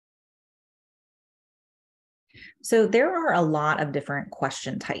So there are a lot of different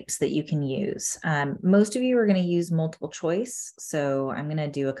question types that you can use. Most of you are going to use multiple choice. So I'm going to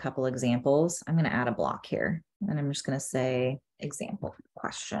do a couple examples. I'm going to add a block here, and I'm just going to say example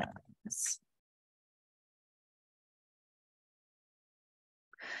questions.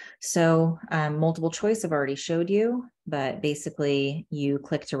 So multiple choice I've already showed you, but basically you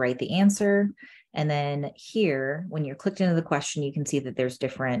click to write the answer. And then here, when you're clicked into the question, you can see that there's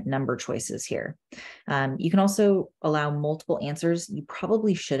different number choices here. You can also allow multiple answers. You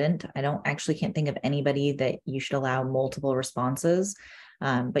probably shouldn't. I can't think of anybody that you should allow multiple responses,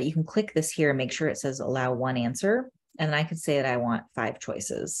 but you can click this here and make sure it says allow one answer. And then I could say that I want 5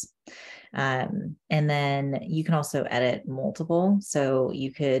 choices. And then you can also edit multiple. So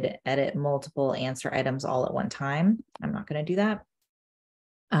you could edit multiple answer items all at one time. I'm not going to do that.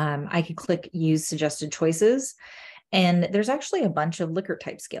 I could click use suggested choices. And there's actually a bunch of Likert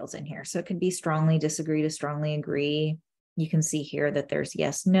type scales in here. So it could be strongly disagree to strongly agree. You can see here that there's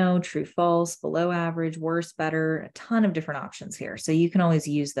yes, no, true, false, below average, worse, better, a ton of different options here. So you can always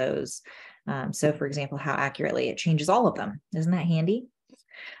use those. So for example, how accurately it changes all of them. Isn't that handy?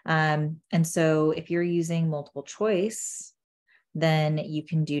 And so if you're using multiple choice, then you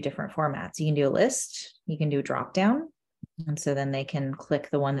can do different formats. You can do a list, you can do a drop down. And so then they can click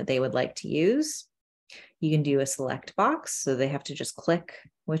the one that they would like to use. You can do a select box. So they have to just click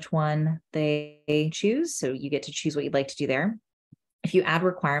which one they choose. So you get to choose what you'd like to do there. If you add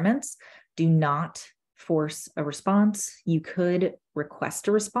requirements, do not force a response. You could request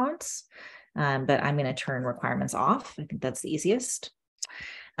a response, but I'm going to turn requirements off. I think that's the easiest.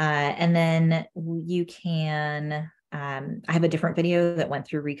 And then you can, I have a different video that went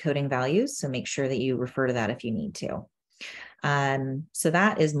through recoding values. So make sure that you refer to that if you need to. So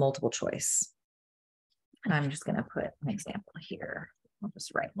that is multiple choice. And I'm just going to put an example here. I'll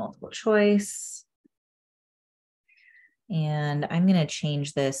just write multiple choice. And I'm going to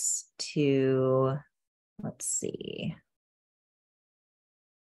change this to, let's see.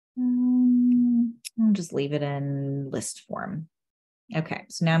 I'll just leave it in list form. Okay,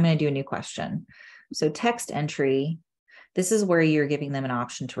 so now I'm going to do a new question. So text entry, this is where you're giving them an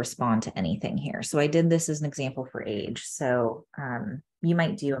option to respond to anything here. So I did this as an example for age. So you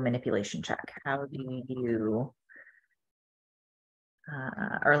might do a manipulation check. How do you,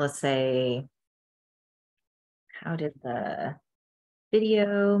 or let's say, how did the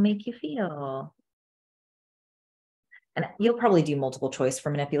video make you feel? And you'll probably do multiple choice for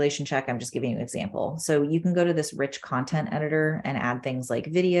manipulation check. I'm just giving you an example. So you can go to this rich content editor and add things like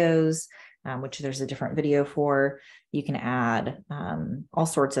videos, which there's a different video for. You can add all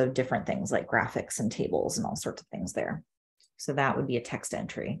sorts of different things like graphics and tables and all sorts of things there. So that would be a text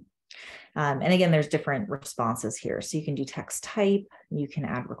entry. And again, there's different responses here. So you can do text type, you can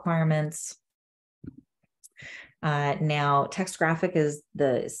add requirements. Now text graphic is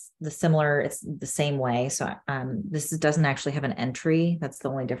the similar, it's the same way. So this doesn't actually have an entry. That's the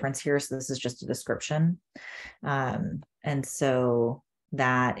only difference here. So this is just a description. And so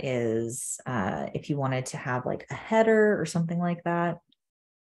that is if you wanted to have like a header or something like that.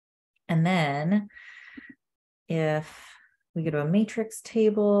 And then if we go to a matrix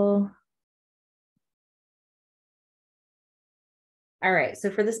table. All right, so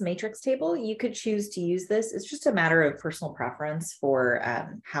for this matrix table, you could choose to use this. It's just a matter of personal preference for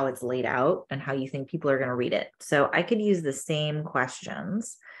how it's laid out and how you think people are going to read it. So I could use the same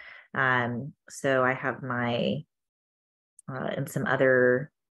questions. So I have my, and some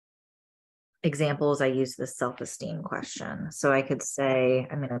other examples, I use the self-esteem question. So I could say,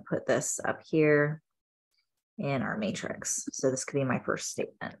 I'm going to put this up here in our matrix. So this could be my first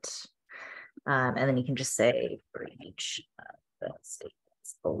statement. And then you can just say for each the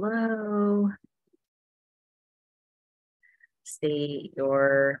statements below, state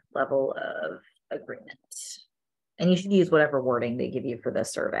your level of agreement. And you should use whatever wording they give you for the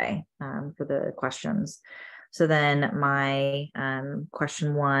survey, for the questions. So then my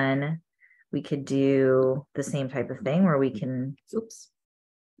question 1, we could do the same type of thing where we can, oops,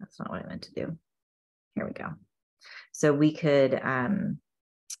 that's not what I meant to do. Here we go. So we could,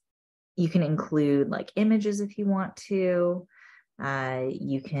 you can include like images if you want to.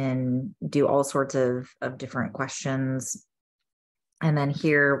 You can do all sorts of different questions. And then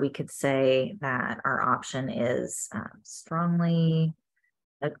here we could say that our option is strongly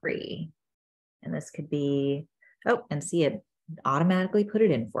agree. And this could be, oh, and see it automatically put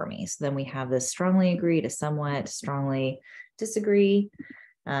it in for me. So then we have this strongly agree to somewhat strongly disagree.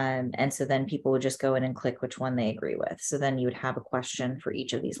 And so then people would just go in and click which one they agree with. So then you would have a question for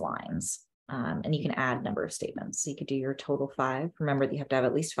each of these lines. And you can add number of statements. So you could do your total 5. Remember that you have to have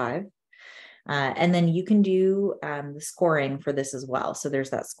at least 5. And then you can do the scoring for this as well. So there's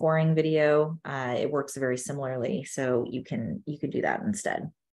that scoring video. It works very similarly. So you can do that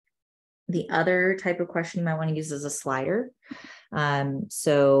instead. The other type of question you might want to use is a slider.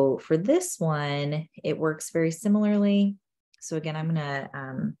 So for this one, it works very similarly. So again, I'm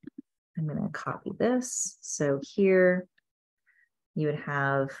gonna copy this. So here you would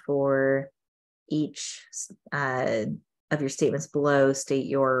have for each of your statements below, state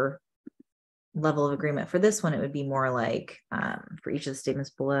your level of agreement. For this one, it would be more like for each of the statements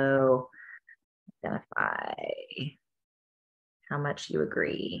below, identify how much you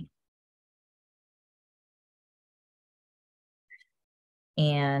agree.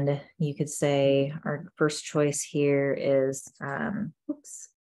 And you could say our first choice here is, oops,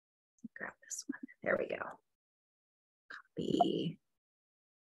 grab this one. There we go. Copy,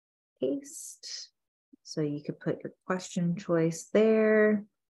 paste. So you could put your question choice there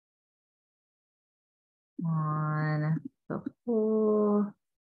on the whole.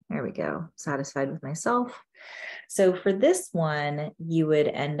 There we go. Satisfied with myself. So for this one, you would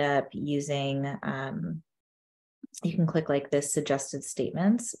end up using, you can click like this suggested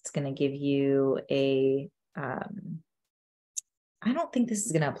statements. It's going to give you a, I don't think this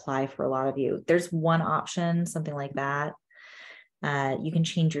is going to apply for a lot of you. There's one option, something like that. You can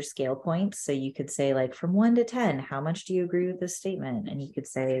change your scale points. So you could say like from 1 to 10, how much do you agree with this statement? And you could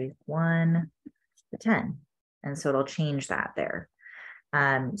say 1 to 10. And so it'll change that there.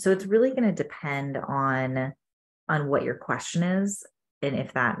 So it's really going to depend on what your question is and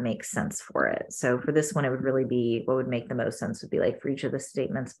if that makes sense for it. So for this one, it would really be, what would make the most sense would be like for each of the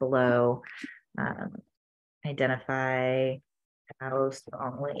statements below, identify how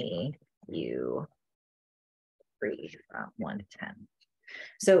strongly you agree from 1 to 10.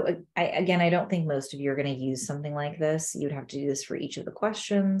 So I don't think most of you are going to use something like this. You'd have to do this for each of the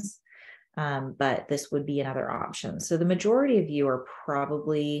questions. But this would be another option. So the majority of you are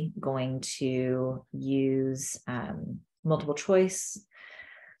probably going to use multiple choice.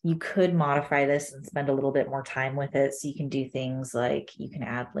 You could modify this and spend a little bit more time with it. So you can do things like you can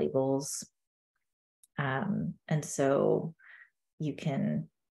add labels. And so you can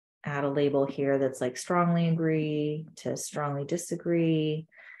add a label here that's like strongly agree to strongly disagree,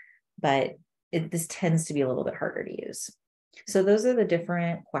 but this tends to be a little bit harder to use. So those are the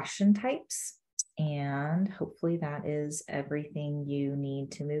different question types, and hopefully that is everything you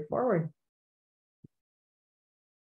need to move forward.